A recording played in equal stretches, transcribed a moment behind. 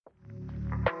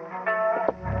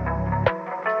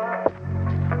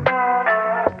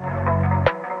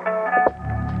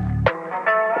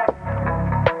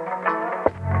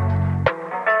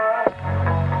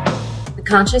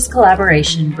Conscious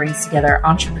collaboration brings together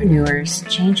entrepreneurs,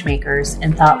 change makers,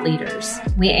 and thought leaders.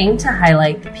 We aim to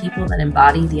highlight the people that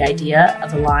embody the idea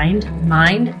of aligned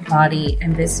mind, body,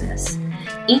 and business.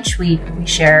 Each week, we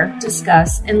share,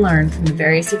 discuss, and learn from the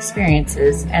various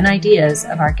experiences and ideas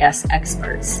of our guest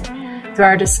experts. Through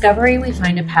our discovery, we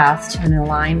find a path to an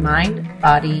aligned mind,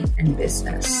 body, and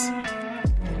business.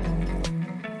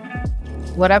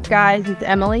 What up, guys? It's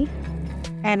Emily.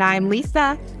 And I'm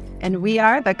Lisa. And we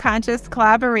are the Conscious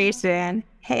Collaboration.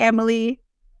 Hey, Emily.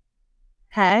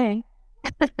 Hey.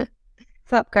 What's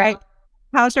up, Greg?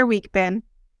 How's your week been?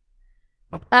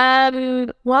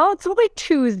 Well, it's only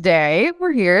Tuesday.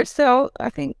 We're here, so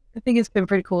I think it's been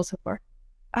pretty cool so far.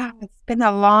 It's been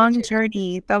a long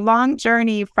journey. The long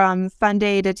journey from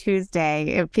Sunday to Tuesday.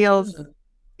 It feels,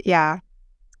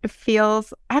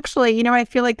 actually, I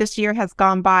feel like this year has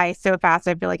gone by so fast.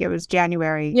 I feel like it was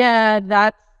January. Yeah,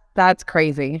 that's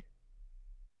crazy.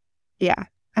 Yeah.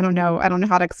 I don't know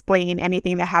how to explain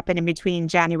anything that happened in between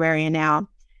January and now.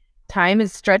 Time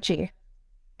is stretchy.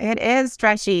 It is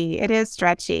stretchy.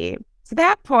 To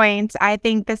that point, I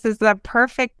think this is the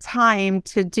perfect time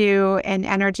to do an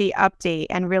energy update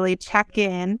and really check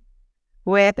in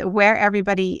with where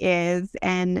everybody is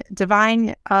and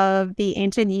divine of the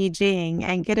ancient I Ching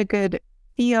and get a good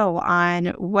feel on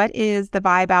what is the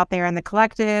vibe out there in the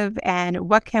collective and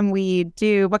what can we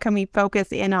do, what can we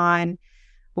focus in on,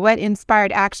 what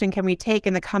inspired action can we take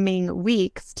in the coming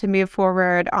weeks to move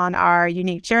forward on our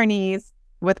unique journeys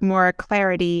with more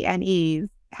clarity and ease.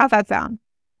 How's that sound?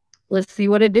 Let's see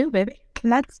what it do, baby.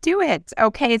 Let's do it.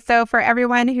 Okay, so for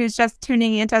everyone who's just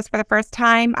tuning into us for the first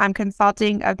time, I'm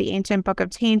consulting of the Ancient Book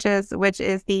of Changes, which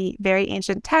is the very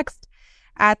ancient text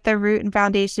at the root and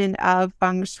foundation of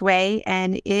Feng Shui,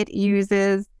 and it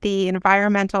uses the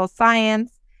environmental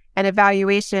science and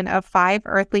evaluation of 5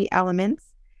 earthly elements.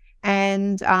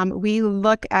 And we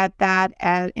look at that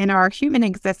in our human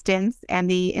existence and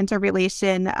the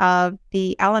interrelation of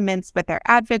the elements with their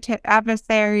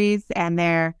adversaries and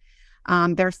their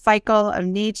cycle of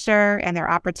nature and their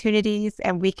opportunities,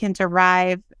 and we can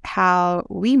derive how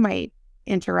we might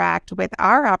interact with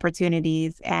our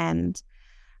opportunities and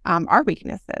our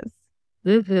weaknesses.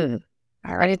 Mm-hmm.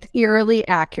 All right. And it's eerily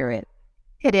accurate.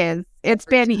 It is. It's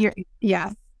been,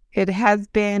 yes. It has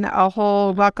been a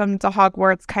whole welcome to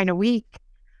Hogwarts kind of week,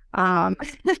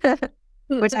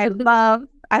 which I love.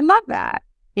 I love that,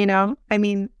 I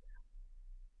mean,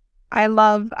 I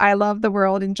love the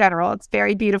world in general. It's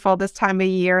very beautiful this time of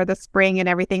year, the spring and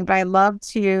everything, but I love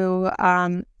to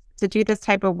do this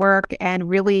type of work and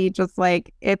really just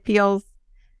like, it feels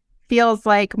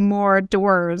like more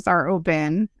doors are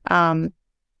open. I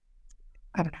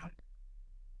don't know.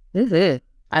 This is.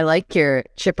 I like your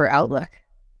chipper outlook.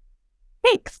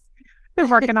 Thanks. Been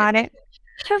working on it.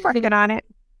 It's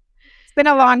been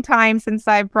a long time since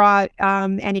I brought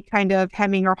any kind of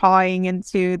hemming or hawing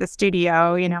into the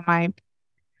studio. My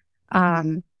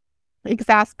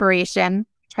exasperation.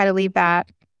 Try to leave that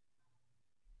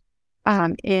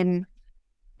in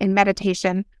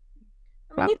meditation.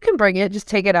 Well, you can bring it. Just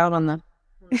take it out on the.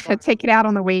 Take it out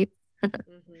on the weight.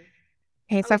 Mm-hmm.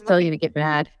 Okay, so tell you to get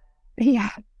mad. Yeah.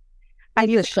 I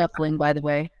do the shuffling, by the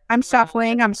way. I'm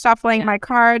shuffling my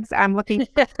cards. I'm looking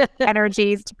for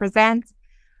energies to present.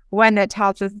 One that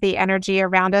tells us the energy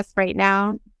around us right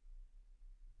now.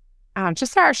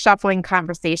 Just our shuffling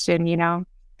conversation,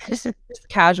 Just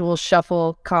casual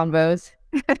shuffle combos.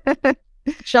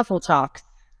 Shuffle talks.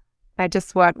 I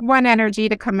just want one energy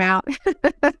to come out.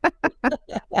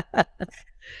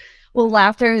 Well,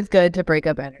 laughter is good to break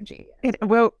up energy.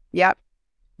 Yep.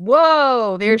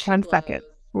 Whoa, there's 1 second.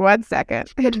 1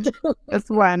 second. Just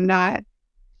one, not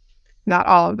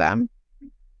all of them.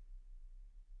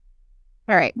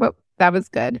 All right. Well, that was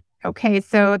good. Okay.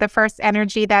 So the first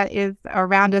energy that is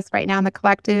around us right now in the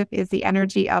collective is the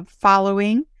energy of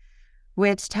following,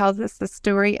 which tells us the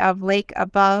story of lake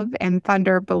above and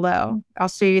thunder below. I'll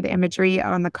show you the imagery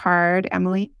on the card,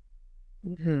 Emily.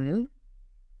 Mm-hmm.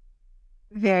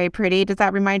 Very pretty. Does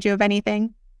that remind you of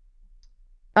anything?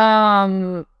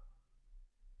 Well,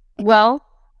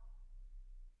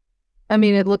 I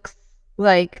mean, it looks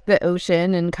like the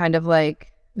ocean and kind of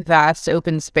like vast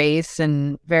open space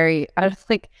and I don't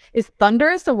think, is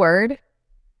thunderous a word?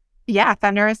 Yeah,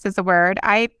 thunderous is a word.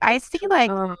 I see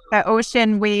like the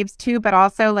ocean waves too, but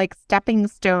also like stepping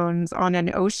stones on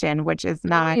an ocean, which is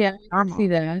not normal. I see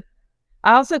that.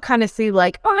 I also kind of see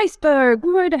like iceberg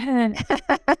right ahead.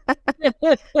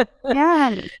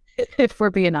 Yeah. If we're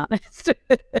being honest.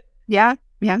 Yeah.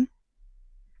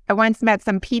 I once met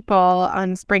some people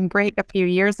on spring break a few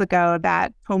years ago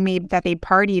that told me that they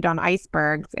partied on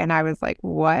icebergs. And I was like,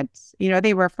 what?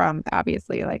 They were from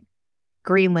obviously like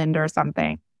Greenland or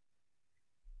something.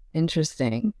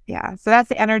 Interesting. Yeah. So that's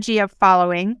the energy of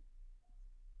following.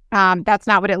 That's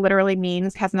not what it literally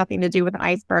means. Has nothing to do with an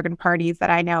iceberg and parties that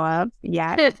I know of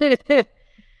yet.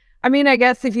 I mean, I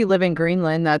guess if you live in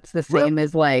Greenland, that's the same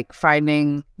as like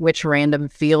finding which random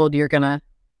field you're going to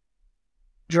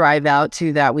drive out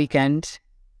to that weekend.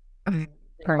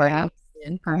 Perhaps.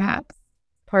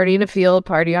 Party in a field,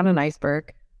 party on an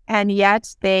iceberg. And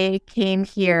yet they came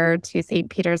here to St.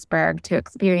 Petersburg to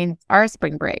experience our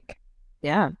spring break.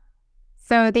 Yeah.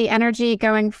 So the energy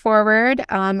going forward,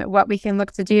 what we can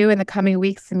look to do in the coming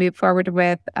weeks to move forward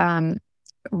with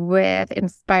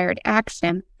inspired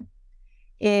action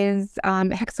is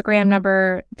hexagram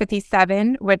number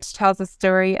 57, which tells a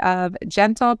story of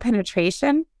gentle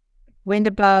penetration, wind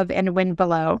above and wind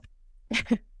below.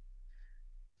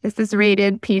 This is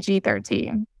rated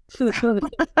PG-13.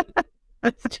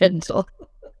 That's gentle.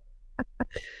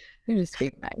 You're just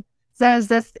being nice. So is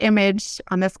this image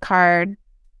on this card?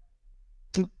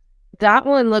 That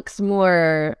one looks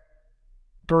more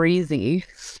breezy.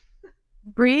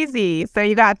 Breezy. So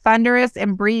you got thunderous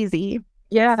and breezy.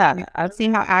 Yeah. Let's see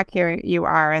how accurate you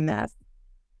are in this.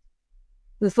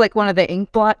 This is like one of the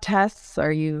ink blot tests.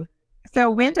 Are you? So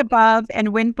wind above and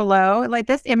wind below. Like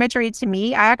this imagery to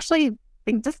me, I actually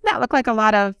think, doesn't that look like a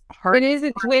lot of heart? It is.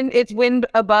 It's wind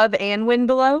above and wind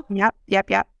below? Yep.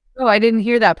 Oh, I didn't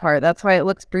hear that part. That's why it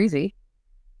looks breezy.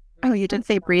 Oh, you did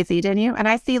say breezy, didn't you? And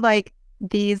I see like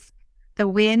the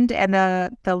wind and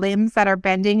the limbs that are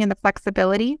bending and the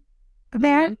flexibility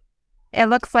there. Mm-hmm. It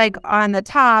looks like on the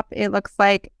top, it looks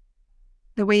like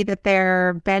the way that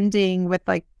they're bending with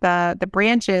like the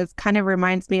branches kind of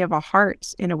reminds me of a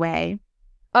heart in a way.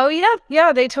 Oh, yeah.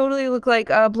 Yeah, they totally look like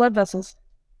blood vessels.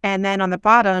 And then on the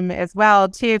bottom as well,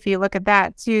 too, if you look at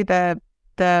that, too, the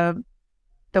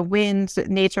wind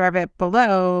nature of it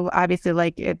below, obviously,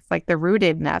 like it's like the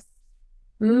rootedness.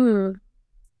 Mm.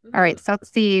 All right, so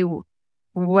let's see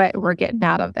what we're getting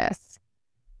out of this.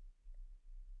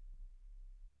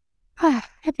 I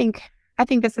think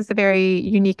this is a very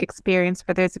unique experience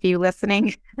for those of you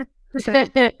listening. This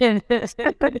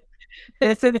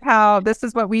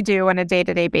is what we do on a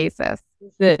day-to-day basis.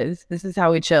 This is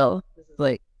how we chill. This is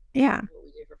like what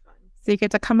we do for fun. So you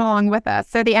get to come along with us.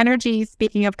 So the energy,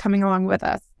 speaking of coming along with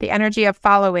us, the energy of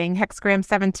following, hexagram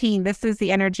 17, this is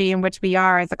the energy in which we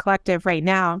are as a collective right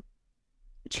now.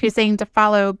 Choosing to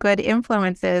follow good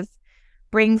influences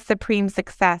brings supreme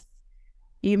success.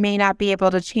 You may not be able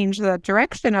to change the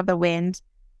direction of the wind,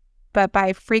 but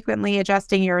by frequently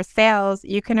adjusting your sails,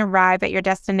 you can arrive at your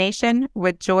destination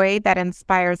with joy that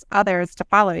inspires others to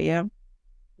follow you.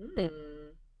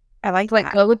 I like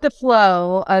that. Go with the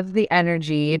flow of the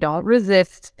energy. Don't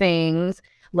resist things.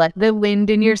 Let the wind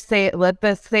in your let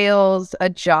the sails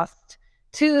adjust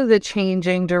to the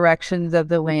changing directions of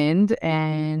the wind,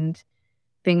 and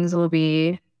things will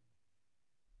be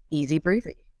easy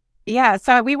breezy. Yeah,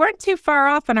 so we weren't too far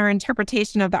off in our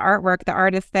interpretation of the artwork. The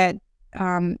artist that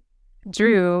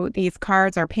drew these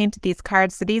cards or painted these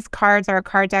cards. So these cards are a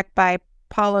card deck by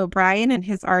Paul O'Brien and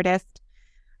his artist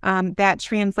that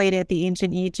translated the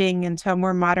ancient I Ching into a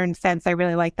more modern sense. I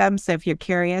really like them. So if you're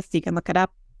curious, you can look it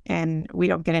up, and we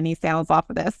don't get any sales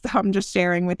off of this. So I'm just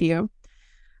sharing with you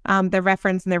the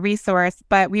reference and the resource.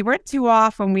 But we weren't too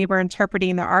off when we were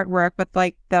interpreting the artwork with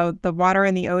like the water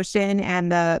in the ocean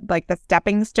and the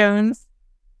stepping stones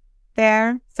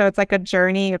there. So it's like a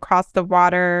journey across the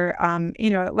water.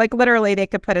 Like literally they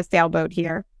could put a sailboat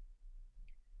here.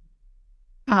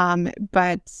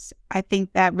 But I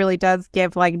think that really does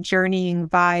give like journeying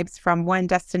vibes from one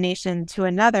destination to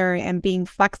another, and being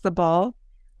flexible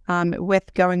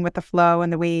with going with the flow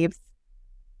and the waves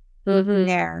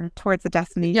there towards the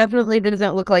destination. Definitely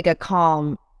doesn't look like a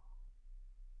calm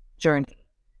journey.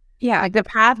 Yeah. Like the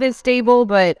path is stable,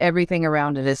 but everything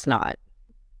around it is not.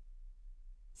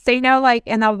 So, like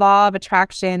in the law of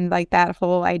attraction, like that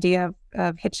whole idea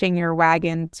of hitching your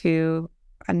wagon to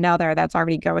another that's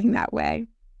already going that way.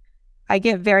 I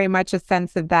get very much a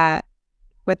sense of that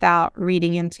without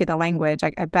reading into the language.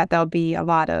 I bet there'll be a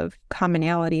lot of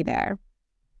commonality there.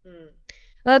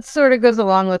 That sort of goes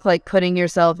along with like putting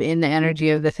yourself in the energy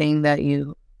of the thing that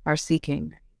you are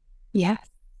seeking. Yes.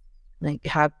 Like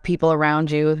have people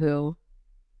around you who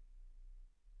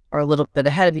are a little bit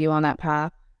ahead of you on that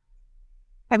path.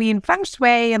 I mean, feng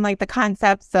shui and like the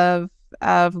concepts of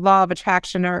law of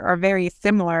attraction are very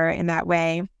similar in that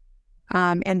way.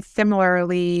 And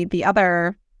similarly, the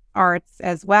other arts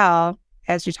as well,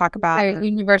 as you talk about.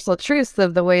 Universal truths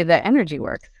of the way that energy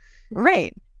works.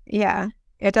 Right. Yeah.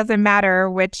 It doesn't matter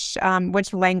which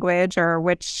language or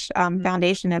which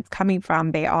foundation it's coming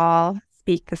from. They all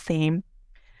speak the same.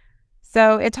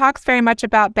 So it talks very much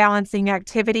about balancing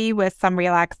activity with some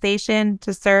relaxation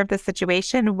to serve the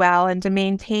situation well and to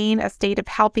maintain a state of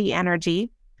healthy energy,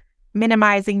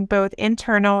 minimizing both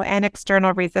internal and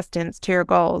external resistance to your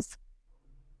goals.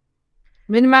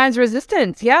 Minimize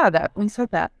resistance. Yeah, that we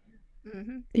said that.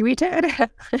 Mm-hmm. We did.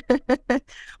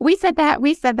 We said that.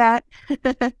 We said that.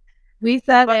 We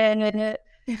said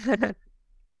it.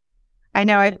 I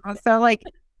know. I also like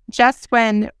just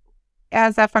when,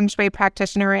 as a feng shui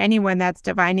practitioner or anyone that's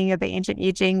divining of the ancient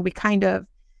I Ching, we kind of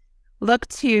look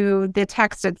to the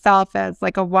text itself as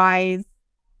like a wise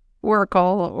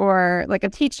oracle or like a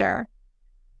teacher.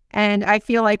 And I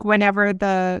feel like whenever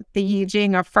the I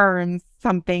Ching affirms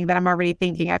something that I'm already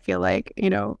thinking, I feel like,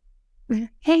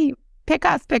 hey, pick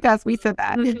us. We said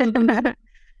that.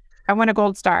 I want a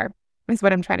gold star is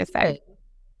what I'm trying to say. Right.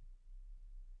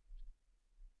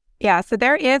 Yeah, so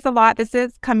there is a lot. This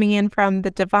is coming in from the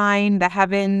divine, the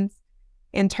heavens,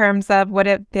 in terms of what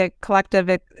the collective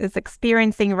is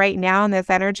experiencing right now in this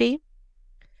energy.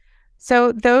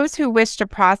 So those who wish to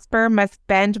prosper must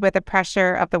bend with the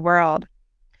pressure of the world.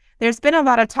 There's been a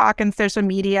lot of talk in social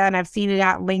media, and I've seen it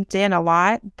at LinkedIn a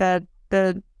lot, the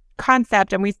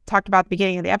concept, and we talked about at the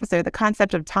beginning of the episode, the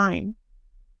concept of time.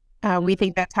 We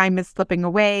think that time is slipping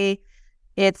away.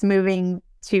 It's moving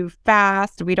too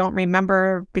fast. We don't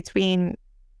remember between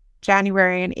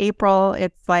January and April.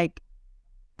 It's like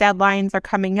deadlines are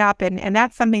coming up, and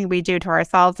that's something we do to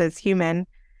ourselves as humans.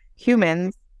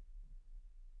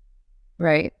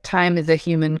 Right. Time is a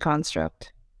human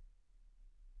construct.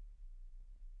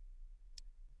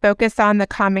 Focus on the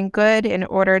common good in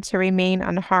order to remain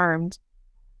unharmed.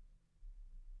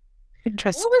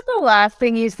 Interesting. What was the last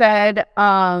thing you said?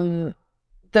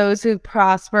 Those who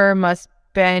prosper must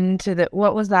bend to the,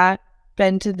 what was that?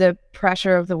 Bend to the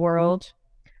pressure of the world.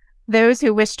 Those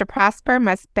who wish to prosper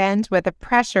must bend with the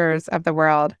pressures of the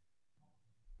world.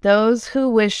 Those who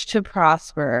wish to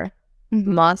prosper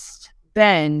must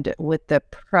bend with the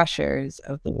pressures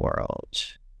of the world.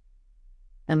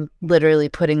 I'm literally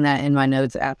putting that in my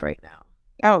notes app right now.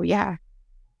 Oh, yeah.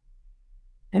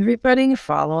 Everybody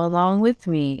follow along with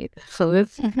me. So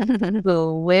those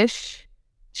who wish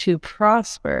to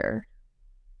prosper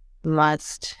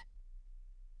must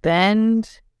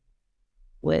bend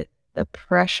with the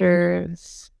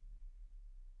pressures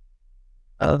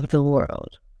of the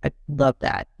world. I love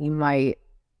that. You may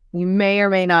or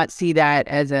may not see that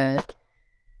as a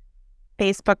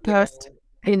Facebook post,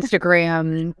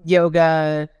 Instagram,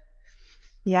 yoga.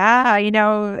 Yeah,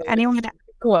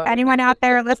 anyone out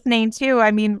there listening too, I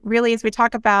mean, really, as we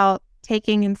talk about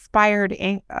taking inspired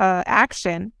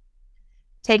action.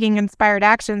 So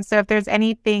if there's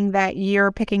anything that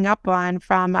you're picking up on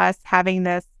from us having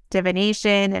this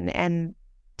divination and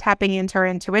tapping into our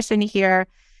intuition here,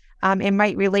 it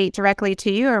might relate directly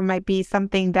to you, or it might be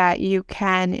something that you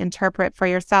can interpret for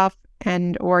yourself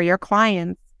and or your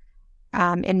clients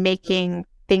in making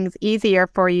things easier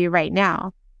for you right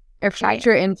now. Or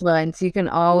future influence. You can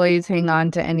always hang on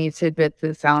to any tidbits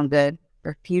that sound good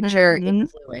for future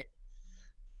influence.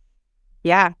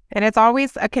 Yeah. And it's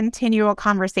always a continual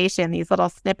conversation, these little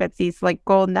snippets, these like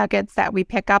gold nuggets that we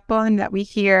pick up on, that we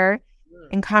hear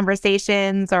in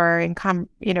conversations or in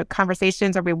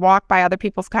conversations, or we walk by other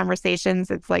people's conversations.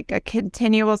 It's like a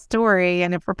continual story.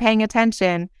 And if we're paying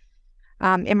attention,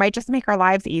 it might just make our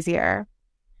lives easier.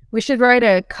 We should write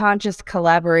a conscious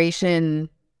collaboration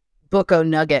book o'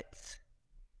 nuggets.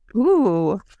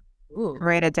 Ooh.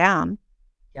 Write it down.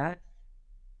 Yeah.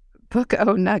 Book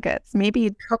o' nuggets. Maybe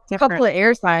a couple of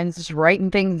air signs just writing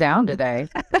things down today.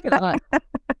 Look at us.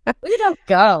 Look at us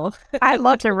go. I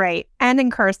love to write, and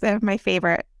in cursive, my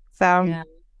favorite. So, yeah.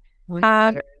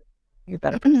 You're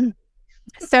better.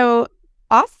 So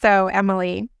also,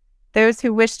 Emily, those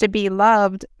who wish to be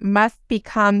loved must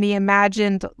become the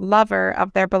imagined lover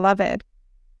of their beloved.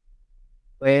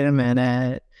 Wait a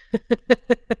minute.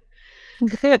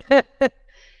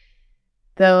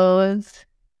 Those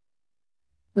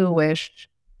who wish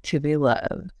to be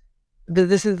loved.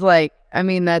 This is like, I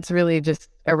mean, that's really just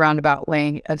a roundabout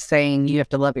way of saying you have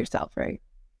to love yourself, right?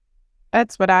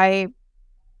 That's what I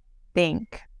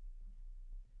think.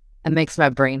 It makes my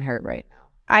brain hurt right now.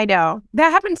 I know.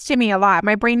 That happens to me a lot.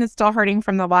 My brain is still hurting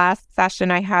from the last session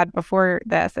I had before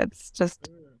this. It's just,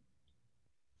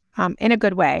 in a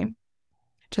good way,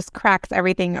 just cracks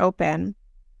everything open.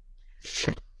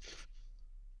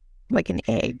 Like an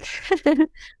egg.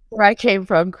 Where I came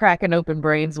from, cracking open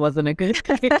brains wasn't a good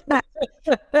thing.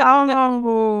 Oh,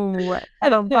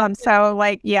 so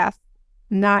like, yes,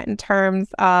 Not in terms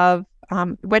of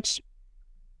which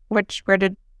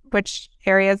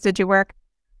areas did you work?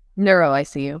 Neuro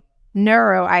ICU.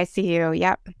 Neuro ICU.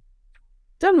 Yep.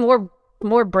 Done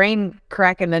more brain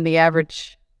cracking than the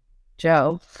average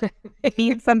Joe. It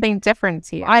means something different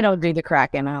to you. I don't do the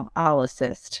cracking. I'll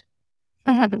assist.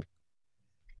 At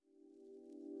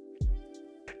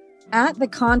the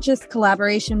Conscious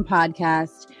Collaboration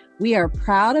Podcast, we are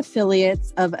proud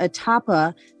affiliates of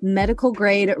Atapa medical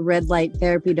grade red light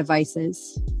therapy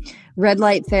devices. Red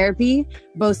light therapy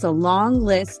boasts a long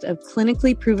list of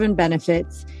clinically proven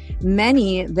benefits,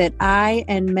 many that I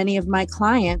and many of my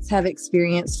clients have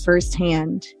experienced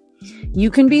firsthand. You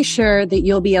can be sure that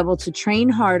you'll be able to train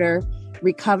harder,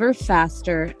 recover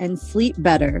faster, and sleep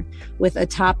better with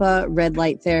Atapa red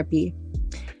light therapy.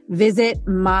 Visit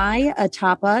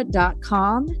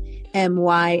myatapa.com,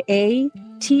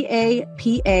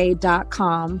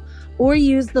 myatapa.com, or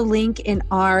use the link in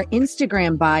our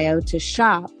Instagram bio to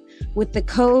shop with the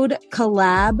code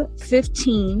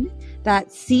COLLAB15,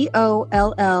 that's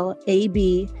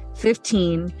COLLAB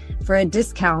 15, for a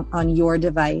discount on your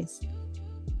device.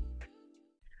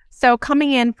 So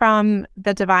coming in from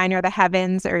the divine or the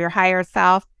heavens or your higher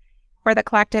self, for the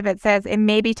collective, it says, it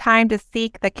may be time to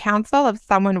seek the counsel of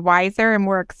someone wiser and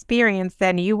more experienced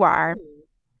than you are.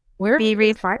 Where do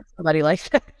you find somebody like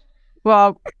that?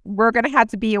 Well, we're going to have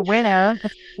to be aware.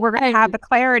 We're going to have the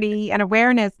clarity and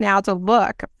awareness now to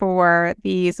look for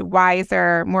these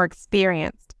wiser, more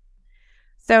experienced.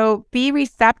 So be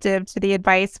receptive to the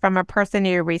advice from a person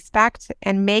you respect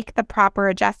and make the proper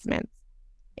adjustments.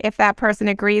 If that person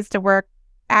agrees to work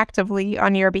actively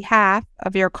on your behalf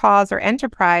of your cause or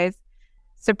enterprise,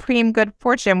 supreme good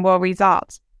fortune will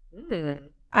result.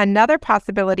 Another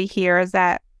possibility here is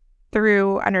that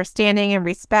through understanding and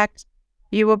respect,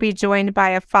 you will be joined by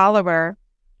a follower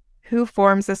who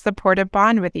forms a supportive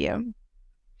bond with you.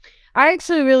 I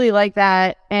actually really like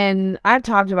that. And I've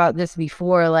talked about this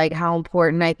before, like how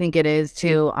important I think it is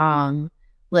to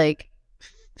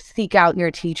seek out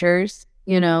your teachers,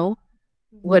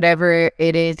 whatever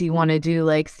it is you want to do,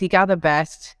 like seek out the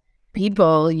best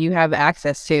people you have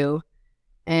access to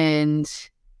and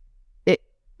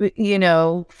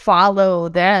follow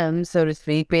them, so to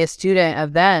speak, be a student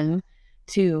of them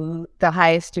to the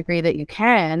highest degree that you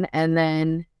can. And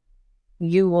then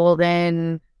you will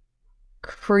then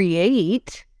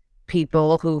create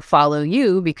people who follow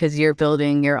you because you're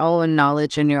building your own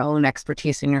knowledge and your own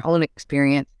expertise and your own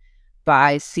experience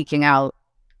by seeking out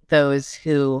those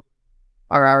who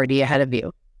are already ahead of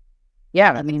you.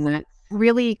 Yeah, I mean, that's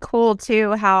really cool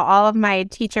too, how all of my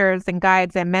teachers and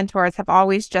guides and mentors have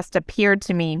always just appeared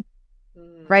to me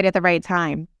right at the right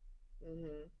time.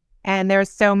 And there's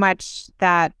so much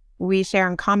that we share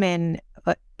in common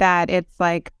that it's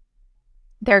like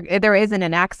there isn't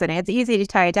an accident. It's easy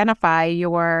to identify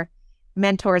your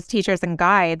mentors, teachers, and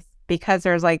guides because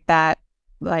there's like that,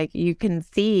 like you can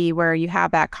see where you have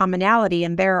that commonality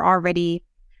and they're already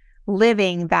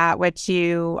living that which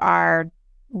you are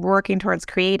working towards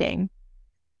creating.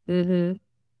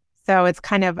 So it's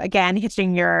kind of, again,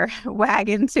 hitching your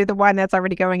wagon to the one that's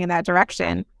already going in that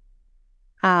direction.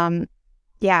 And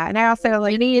I also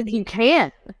like many as you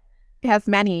can. It has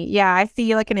many. Yeah, I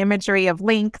see like an imagery of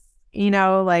links,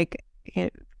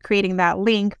 creating that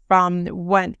link from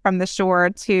the shore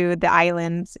to the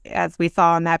island, as we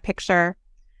saw in that picture.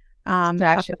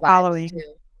 Fascia following vibes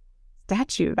too.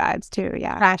 Statue vibes too.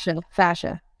 Yeah,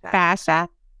 fascia.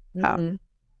 Oh.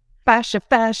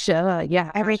 Fascia.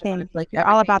 Yeah, everything. Like They're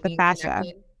all about the fascia.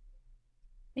 Connected.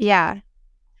 Yeah.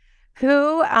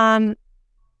 Who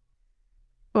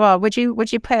well, would you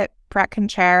put Brett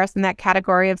Contreras in that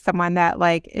category of someone that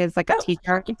like is like a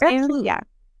teacher? Absolutely. Yeah.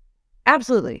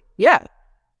 Absolutely. Yeah.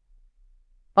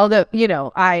 Although,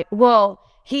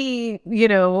 he,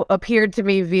 appeared to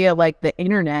me via like the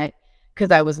internet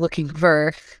because I was looking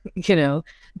for,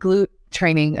 glute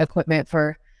training equipment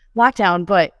for lockdown,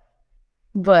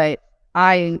 but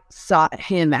I sought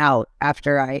him out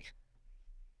after I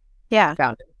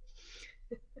found him.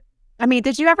 I mean,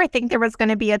 did you ever think there was going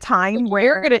to be a time where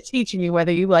you're going to teach me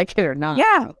whether you like it or not?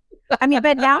 Yeah. I mean,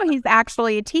 but now he's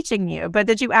actually teaching you. But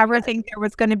did you ever think there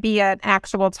was going to be an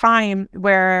actual time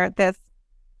where this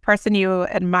person you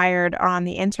admired on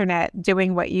the internet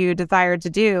doing what you desired to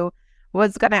do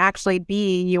was going to actually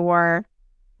be your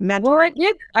mentor?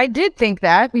 Well, I did think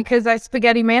that because I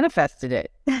spaghetti manifested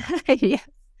it. Yeah.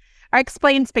 I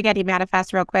explained spaghetti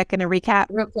manifest real quick in a recap.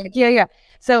 Real quick. Yeah.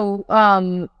 So,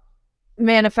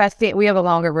 manifesting, we have a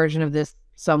longer version of this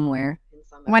somewhere.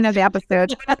 One of the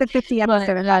episodes. The 50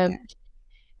 episode.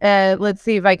 let's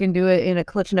see if I can do it in a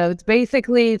Cliff Notes.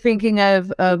 Basically, thinking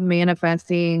of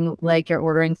manifesting like you're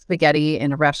ordering spaghetti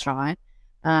in a restaurant.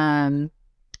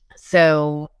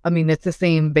 So I mean, it's the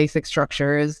same basic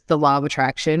structure as the law of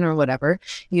attraction or whatever.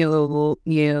 You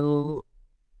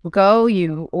go,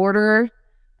 you order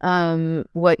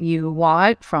what you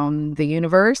want from the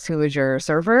universe, who is your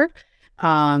server.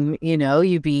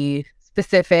 You be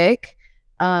specific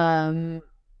and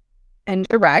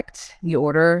direct. You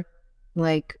order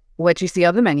like what you see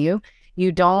on the menu.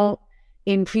 You don't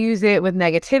infuse it with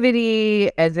negativity,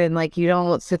 as in like you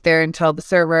don't sit there and tell the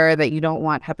server that you don't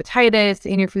want hepatitis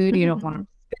in your food, you don't want to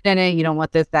spit in it, you don't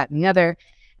want this, that, and the other.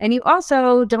 And you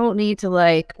also don't need to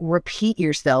like repeat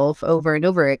yourself over and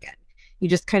over again. You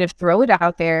just kind of throw it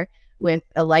out there with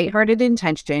a lighthearted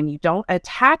intention. You don't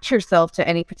attach yourself to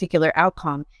any particular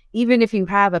outcome. Even if you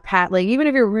have even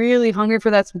if you're really hungry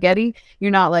for that spaghetti,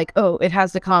 you're not like, oh, it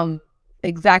has to come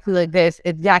exactly like this,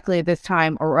 exactly at this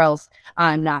time, or else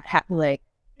I'm not happy. Like,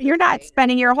 you're not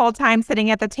spending your whole time sitting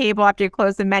at the table after you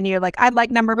close the menu. Like, I'd like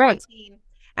number 14,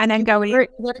 and then go eat.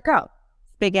 Let it go.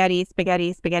 Spaghetti.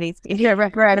 Yeah,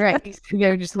 right.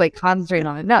 You're just like concentrating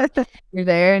on it. No, you're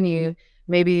there and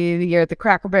maybe you're at the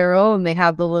Cracker Barrel and they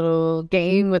have the little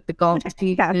game with the golf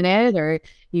team in it, or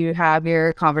you have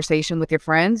your conversation with your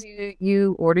friends.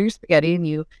 You order your spaghetti and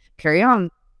you carry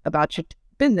on about your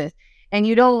business, and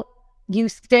you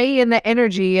stay in the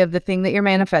energy of the thing that you're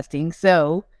manifesting.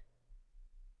 So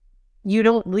you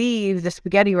don't leave the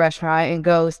spaghetti restaurant and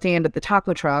go stand at the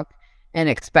taco truck and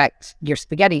expect your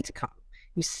spaghetti to come.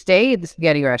 You stay at the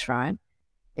spaghetti restaurant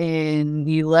and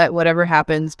you let whatever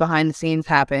happens behind the scenes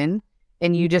happen.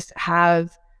 And you just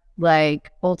have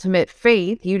like ultimate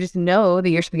faith. You just know that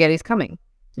your spaghetti's coming.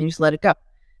 And you just let it go.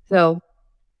 So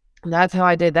that's how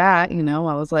I did that. I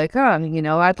was like,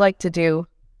 I'd like to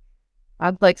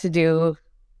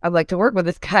work with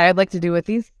this guy. I'd like to do what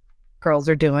these girls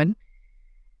are doing.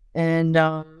 And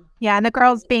and the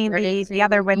girls being the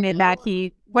other women that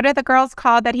what are the girls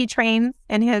called that he trains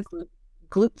in his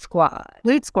glute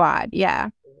squad? Yeah,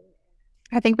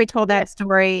 I think we told that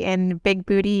story in Big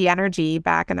Booty Energy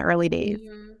back in the early days.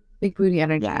 Big Booty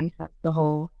Energy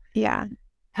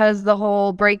has the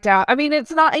whole breakdown. I mean,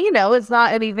 it's not it's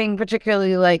not anything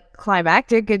particularly like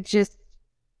climactic. It's just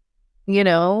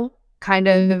kind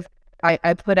of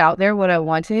I put out there what I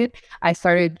wanted. I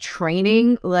started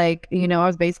training, like, I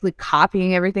was basically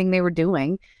copying everything they were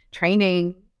doing,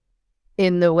 training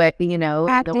in the way, acting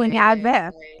as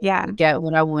if, get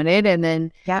what I wanted. And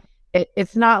then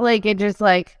it's not like it just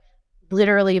like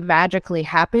literally magically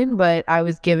happened, but I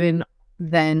was given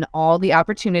then all the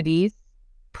opportunities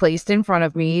placed in front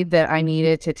of me that I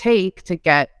needed to take to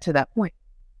get to that point.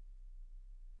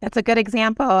 That's a good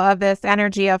example of this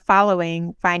energy of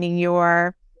finding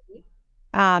your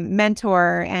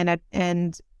mentor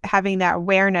and having that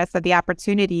awareness of the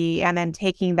opportunity, and then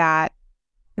taking that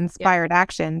inspired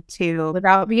action to,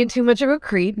 without being too much of a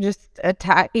creep, just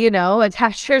attach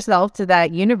yourself to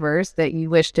that universe that you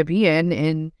wish to be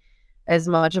in as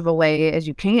much of a way as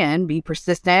you can. Be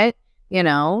persistent,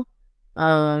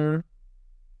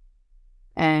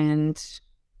 and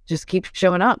just keep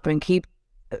showing up and keep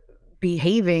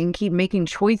behaving, keep making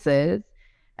choices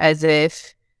as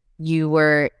if you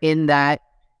were in that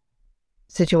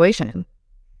situation.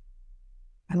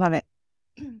 I love it.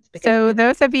 So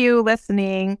those of you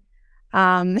listening,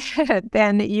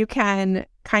 then you can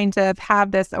kind of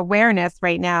have this awareness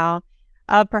right now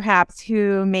of perhaps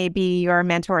who may be your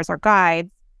mentors or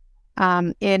guides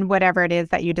in whatever it is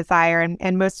that you desire.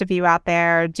 And most of you out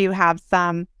there do have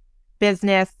some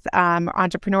business,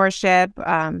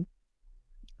 entrepreneurship,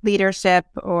 leadership,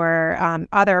 or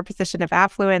other position of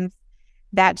affluence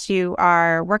that you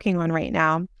are working on right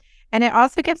now. And it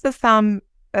also gives us the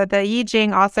I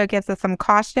Ching also gives us some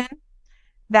caution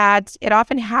that it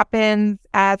often happens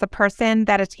as a person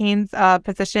that attains a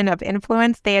position of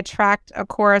influence, they attract a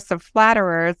chorus of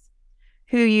flatterers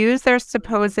who use their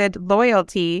supposed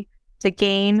loyalty to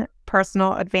gain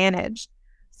personal advantage.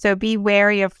 So be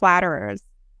wary of flatterers.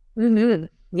 Mm-hmm.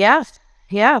 Yes.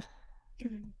 Yeah.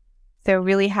 So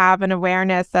really have an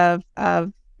awareness of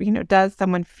does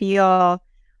someone feel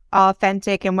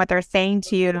authentic in what they're saying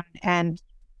to you, and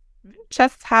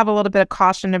just have a little bit of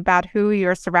caution about who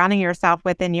you're surrounding yourself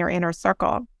with in your inner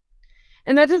circle.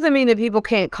 And that doesn't mean that people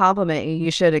can't compliment you.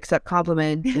 You should accept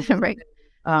compliments, right?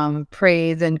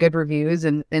 Praise and good reviews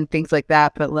and things like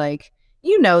that. But like,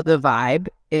 the vibe,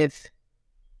 if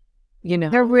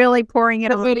they're really pouring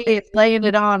it on, it's laying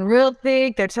it on real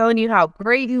thick. They're telling you how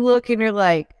great you look, and you're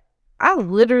like, I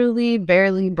literally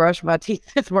barely brushed my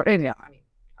teeth this morning. Yeah, I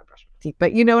brushed my teeth,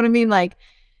 but you know what I mean? Like,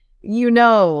 you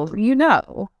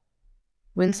know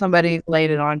when somebody's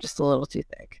laid it on just a little too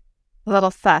thick. A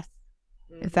little sus.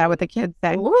 Is that what the kids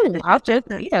say? Ooh, I'll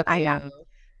just I am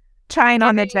trying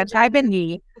on the Gen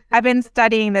Z. I've been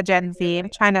studying the Gen Z. I'm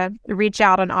trying to reach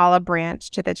out an olive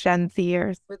branch to the Gen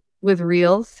Zers with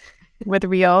reels. With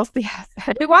reels, yes.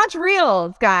 We watch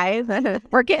reels, guys.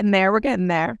 We're getting there. We're getting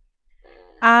there.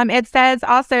 It says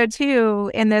also too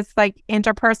in this like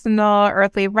interpersonal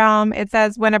earthly realm, it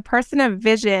says when a person of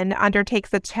vision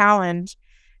undertakes a challenge,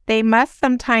 they must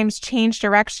sometimes change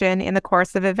direction in the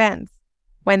course of events.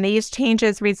 When these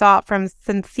changes result from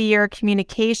sincere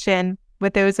communication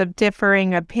with those of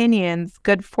differing opinions,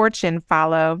 good fortune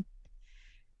follow.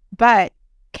 But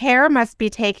care must be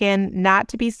taken not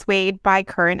to be swayed by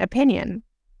current opinion.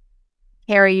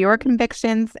 Carry your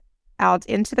convictions out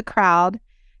into the crowd.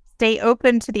 Stay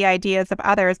open to the ideas of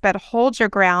others, but hold your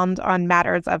ground on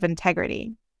matters of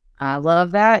integrity. I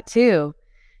love that too.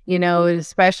 You know,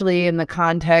 especially in the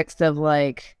context of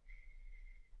like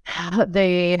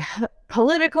the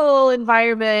political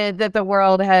environment that the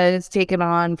world has taken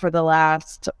on for the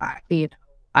last,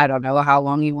 I don't know how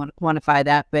long you want to quantify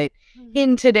that, but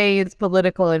in today's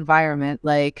political environment,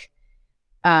 like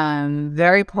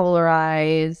very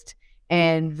polarized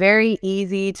and very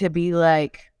easy to be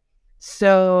like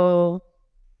so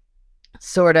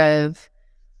sort of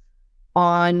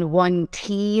on one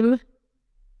team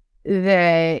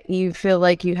that you feel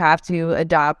like you have to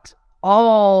adopt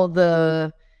all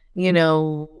the,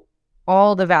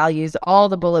 all the values, all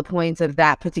the bullet points of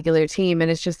that particular team.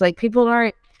 And it's just like people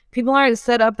aren't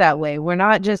set up that way. We're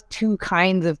not just two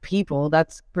kinds of people.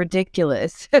 That's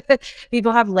ridiculous.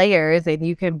 People have layers, and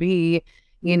you can be,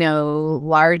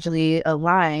 largely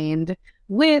aligned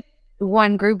with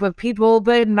one group of people,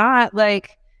 but not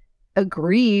like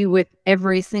agree with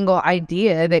every single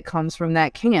idea that comes from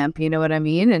that camp. You know what I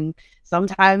mean? And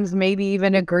sometimes maybe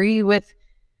even agree with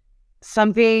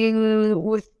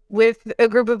something with a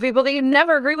group of people that you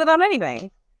never agree with on anything.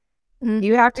 Mm-hmm.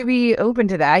 You have to be open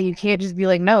to that. You can't just be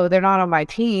like, no, they're not on my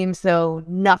team, so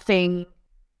nothing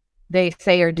they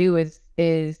say or do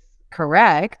is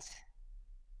correct.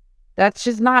 That's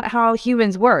just not how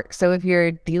humans work. So if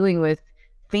you're dealing with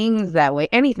things that way,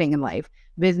 anything in life,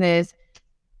 business,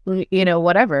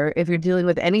 whatever, if you're dealing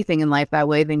with anything in life that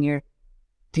way, then you're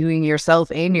doing yourself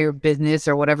and your business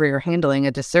or whatever you're handling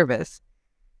a disservice.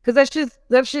 Because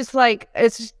that's just like,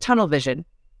 it's just tunnel vision.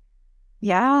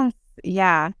 Yeah.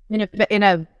 Yeah. In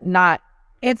a not.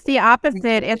 It's the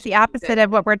opposite. It's the opposite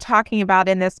of what we're talking about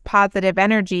in this positive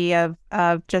energy of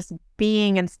just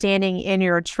being and standing in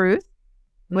your truth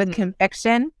with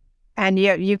conviction. And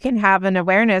you can have an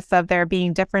awareness of there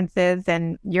being differences,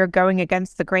 and you're going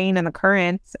against the grain and the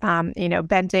currents,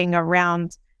 bending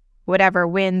around whatever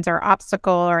wind or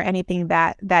obstacle or anything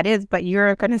that is, but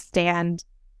you're going to stand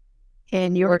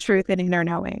in your truth and in your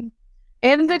knowing.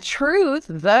 And the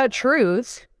truth,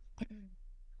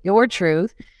 your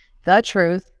truth, the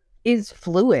truth is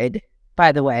fluid,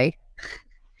 by the way.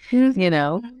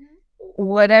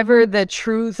 Whatever the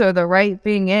truth or the right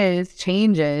thing is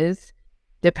changes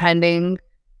depending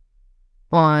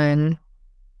on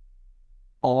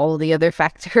all the other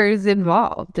factors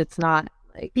involved. It's not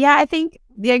like... Yeah, I think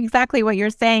exactly what you're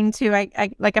saying too.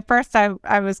 I like at first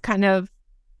I was kind of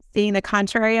seeing the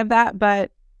contrary of that,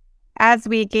 but as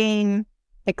we gain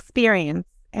experience,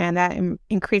 and that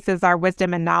increases our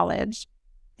wisdom and knowledge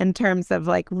in terms of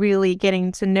like really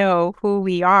getting to know who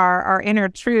we are, our inner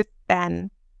truth then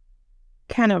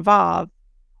can evolve.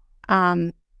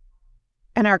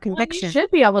 And our conviction. You should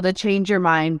be able to change your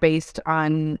mind based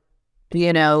on,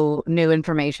 new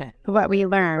information. What we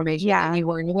learn. Yeah. You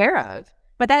weren't aware of.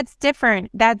 But that's different.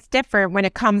 That's different when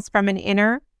it comes from an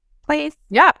inner place.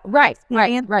 Yeah, right.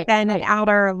 Than an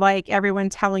outer, like everyone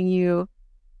telling you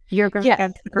you're going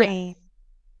against the grain.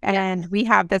 And we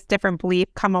have this different belief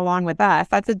come along with us.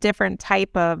 That's a different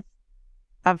type of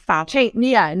thought.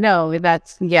 Yeah, no,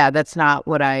 that's not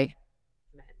what I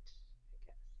meant.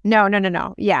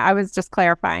 No. Yeah, I was just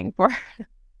clarifying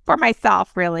for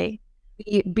myself, really.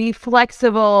 Be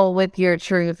flexible with your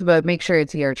truth, but make sure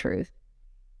it's your truth.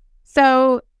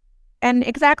 So, and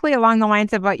exactly along the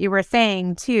lines of what you were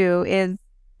saying too, is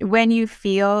when you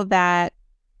feel that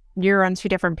you're on two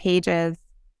different pages,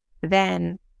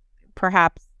 then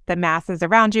perhaps the masses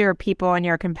around you or people in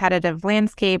your competitive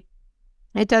landscape,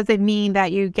 it doesn't mean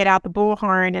that you get out the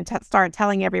bullhorn and start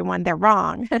telling everyone they're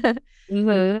wrong.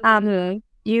 You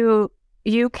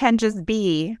can just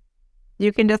be.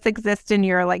 You can just exist in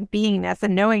your like beingness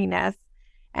and knowingness.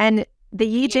 And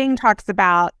the I Ching talks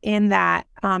about in that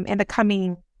in the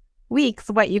coming weeks,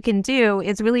 what you can do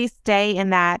is really stay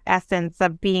in that essence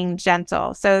of being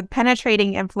gentle. So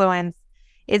penetrating influence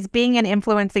is being an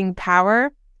influencing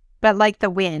power, but like the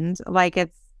wind, like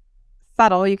it's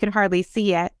subtle, you can hardly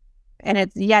see it, and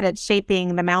it's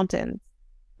shaping the mountains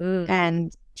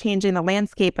and changing the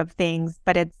landscape of things,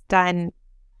 but it's done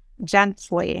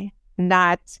gently,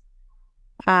 not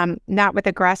with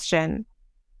aggression.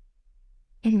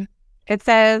 It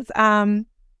says, I'm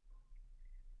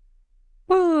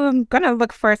going to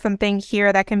look for something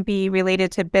here that can be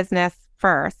related to business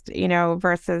first,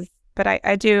 versus, but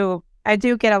I do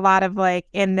get a lot of like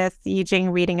in this I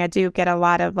Ching reading, I do get a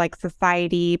lot of like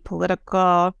society,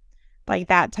 political, like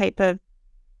that type of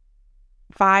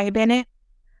vibe in it.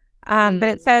 But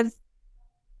it says,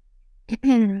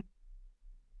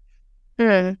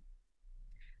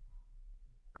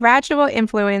 gradual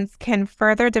influence can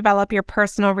further develop your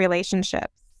personal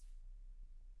relationships.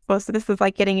 Well, so this is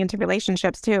like getting into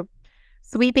relationships too.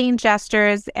 Sweeping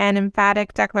gestures and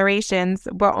emphatic declarations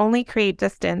will only create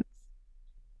distance.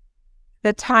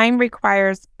 The time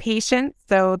requires patience,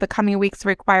 so the coming weeks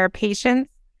require patience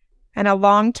and a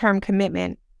long-term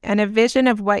commitment and a vision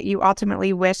of what you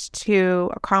ultimately wish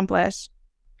to accomplish.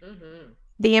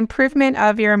 The improvement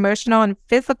of your emotional and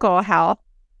physical health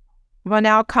will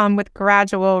now come with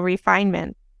gradual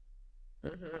refinement.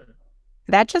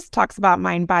 That just talks about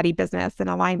mind, body, business, and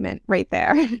alignment right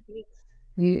there.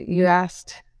 You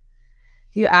asked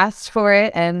for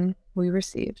it, and we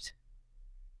received.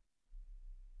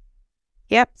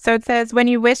 Yep. So it says, when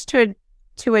you wish to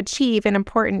achieve an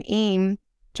important aim,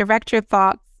 direct your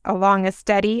thoughts along a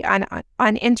steady,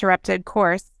 uninterrupted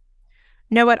course.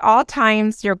 Know at all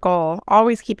times your goal.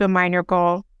 Always keep in mind your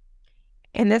goal.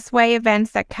 In this way,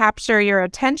 events that capture your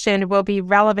attention will be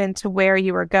relevant to where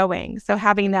you are going. So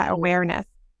having that awareness.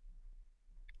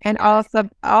 And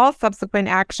all subsequent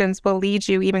actions will lead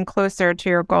you even closer to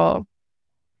your goal.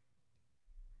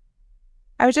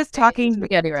 I was just talking...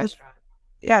 Spaghetti restaurant.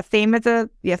 Yeah, stay in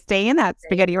that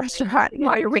spaghetti restaurant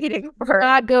while you're waiting for...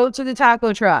 Not go to the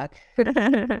taco truck.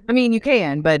 I mean, you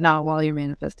can, but not while you're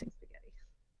manifesting spaghetti.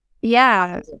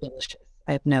 Yeah. It's delicious.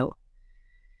 I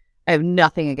have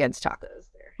nothing against tacos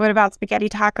there. What about spaghetti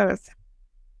tacos?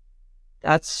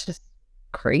 That's just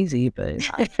crazy, but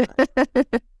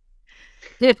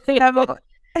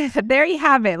there you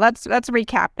have it. Let's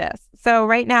recap this. So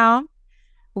right now,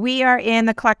 we are in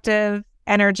the collective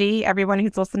energy. Everyone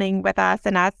who's listening with us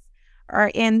and us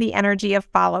are in the energy of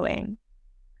following.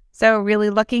 So really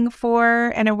looking for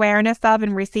an awareness of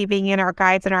and receiving in our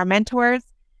guides and our mentors,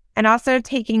 and also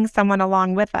taking someone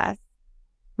along with us.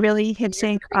 Really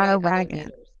hitching our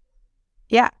wagon.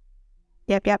 Yeah.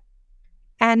 Yep.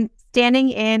 And standing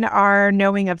in our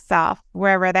knowing of self,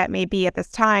 wherever that may be at this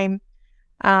time.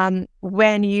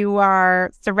 When you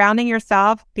are surrounding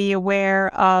yourself, be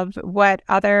aware of what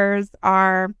others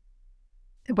are,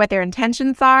 what their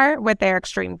intentions are, what their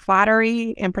extreme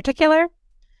flattery in particular.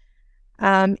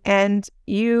 And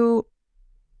you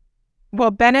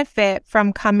will benefit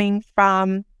from coming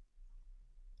from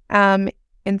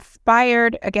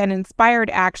inspired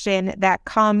action that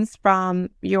comes from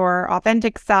your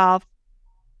authentic self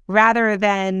rather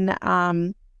than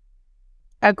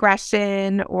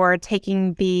aggression or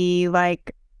taking the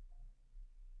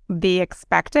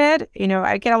expected.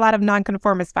 I get a lot of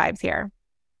nonconformist vibes here.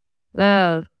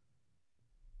 A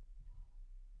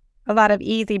lot of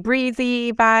easy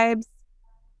breezy vibes.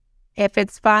 If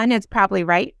it's fun, it's probably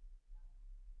right.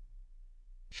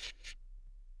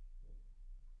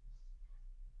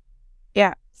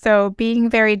 Yeah. So being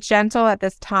very gentle at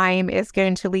this time is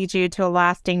going to lead you to a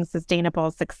lasting,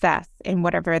 sustainable success in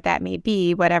whatever that may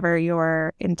be, whatever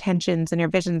your intentions and your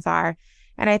visions are.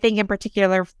 And I think in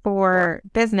particular for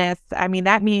business,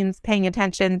 that means paying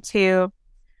attention to,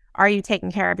 are you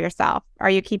taking care of yourself? Are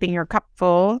you keeping your cup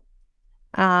full?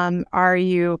 Are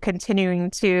you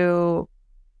continuing to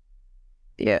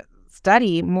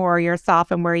study more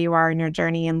yourself and where you are in your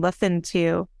journey and listen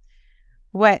to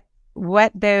what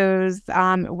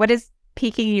is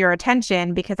piquing your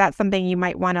attention, because that's something you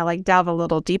might want to delve a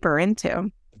little deeper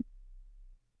into.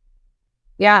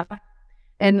 Yeah.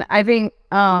 And I think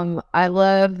I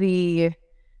love the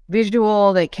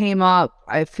visual that came up,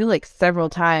 I feel like several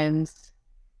times,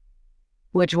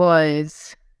 which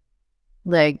was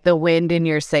like the wind in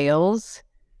your sails,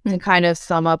 to kind of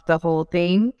sum up the whole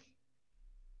thing.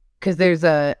 Because there's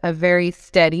a very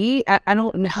steady, I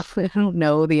don't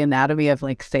know the anatomy of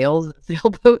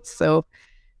sailboats, so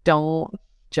don't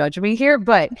judge me here,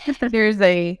 but there's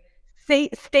a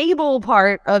stable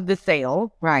part of the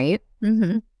sail, right?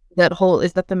 Mm-hmm.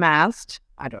 Is that the mast?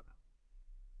 I don't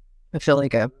know. I feel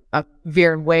like I'm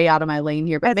veering way out of my lane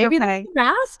here, but That's maybe okay. that's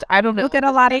fast. I don't know. You'll get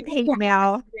a lot of hate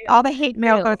mail. All the hate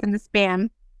mail goes in the spam.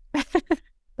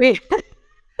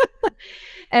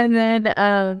 And then,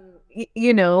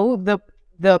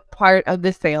 the part of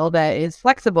the sail that is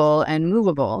flexible and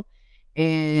movable.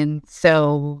 And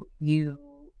so you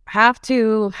have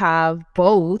to have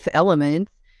both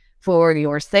elements for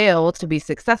your sail to be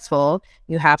successful.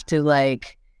 You have to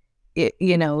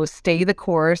stay the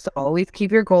course, always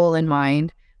keep your goal in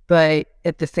mind. But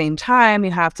at the same time,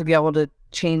 you have to be able to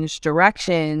change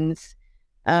directions,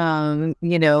 on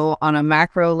a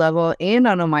macro level and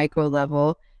on a micro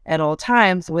level at all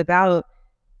times without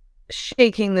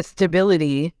shaking the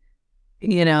stability,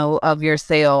 of your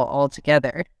sail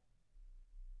altogether.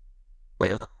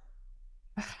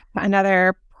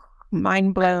 Another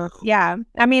mind blown. Yeah.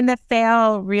 I mean, the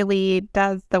sail really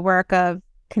does the work of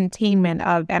containment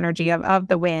of energy of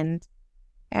the wind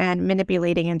and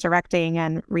manipulating and directing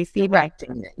and receiving.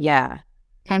 Yeah.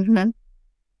 Mm-hmm.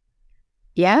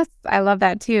 Yes, I love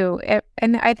that too.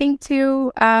 And I think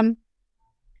too,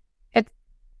 it's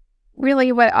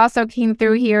really what also came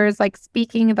through here is like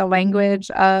speaking the language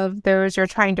of those you're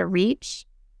trying to reach.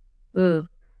 Ooh.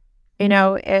 In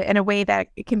a way that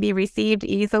it can be received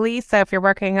easily. So if you're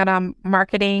working on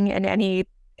marketing in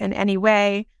any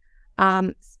way,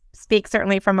 speak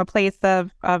certainly from a place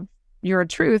of your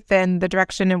truth and the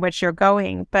direction in which you're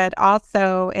going, but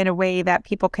also in a way that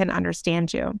people can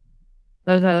understand you.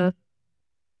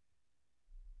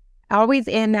 Always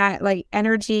in that like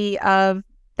energy of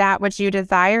that which you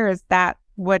desire is that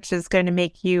which is going to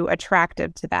make you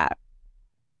attractive to that.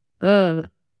 I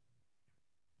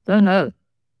don't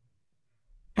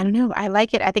know. I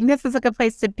like it. I think this is a good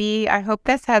place to be. I hope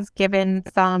this has given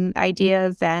some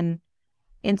ideas and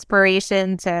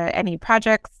inspiration to any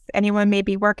projects anyone may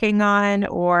be working on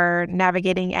or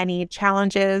navigating any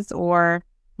challenges or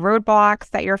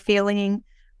roadblocks that you're feeling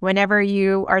whenever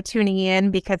you are tuning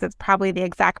in, because it's probably the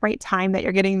exact right time that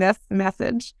you're getting this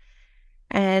message.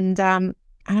 And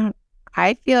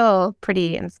I feel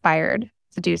pretty inspired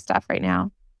to do stuff right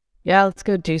now. Yeah, let's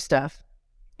go do stuff.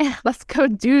 Let's go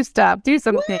do stuff. Do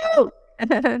something.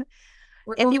 If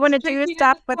you want to do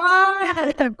stuff,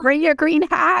 bring your green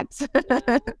hat.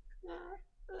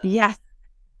 Yes.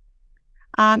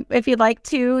 If you'd like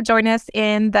to join us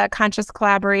in the Conscious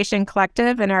Collaboration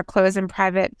Collective in our closed and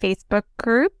private Facebook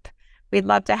group, we'd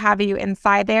love to have you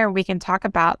inside there. We can talk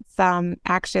about some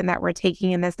action that we're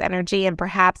taking in this energy, and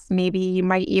perhaps maybe you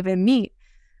might even meet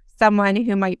someone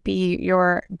who might be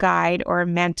your guide or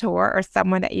mentor or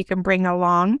someone that you can bring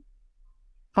along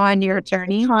on your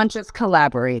journey. Conscious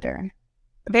collaborator.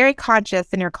 Very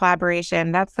conscious in your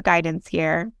collaboration. That's the guidance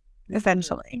here,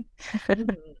 essentially.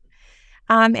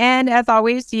 And as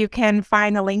always, you can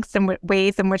find the links and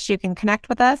ways in which you can connect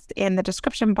with us in the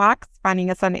description box, finding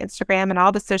us on Instagram and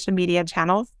all the social media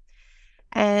channels.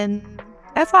 And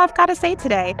that's all I've got to say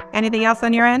today. Anything else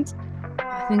on your end?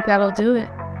 I think that'll do it.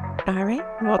 All right.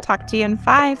 We'll talk to you in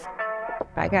 5.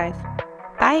 Bye, guys.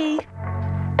 Bye.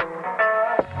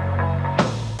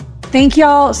 Thank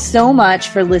y'all so much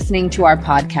for listening to our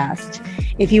podcast.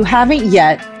 If you haven't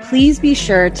yet, please be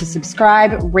sure to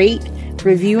subscribe, rate,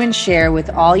 review, and share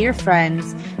with all your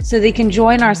friends so they can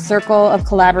join our circle of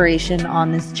collaboration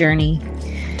on this journey.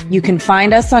 You can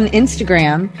find us on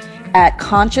Instagram at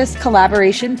Conscious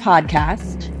Collaboration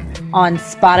Podcast, on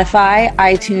Spotify,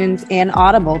 iTunes, and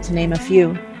Audible, to name a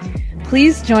few.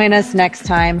 Please join us next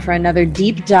time for another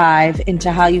deep dive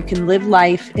into how you can live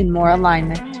life in more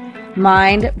alignment,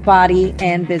 mind, body,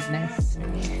 and business.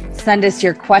 Send us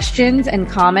your questions and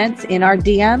comments in our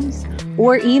DMs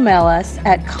or email us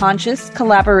at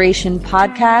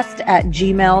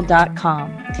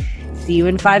consciouscollaborationpodcast@gmail.com. See you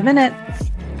in 5 minutes.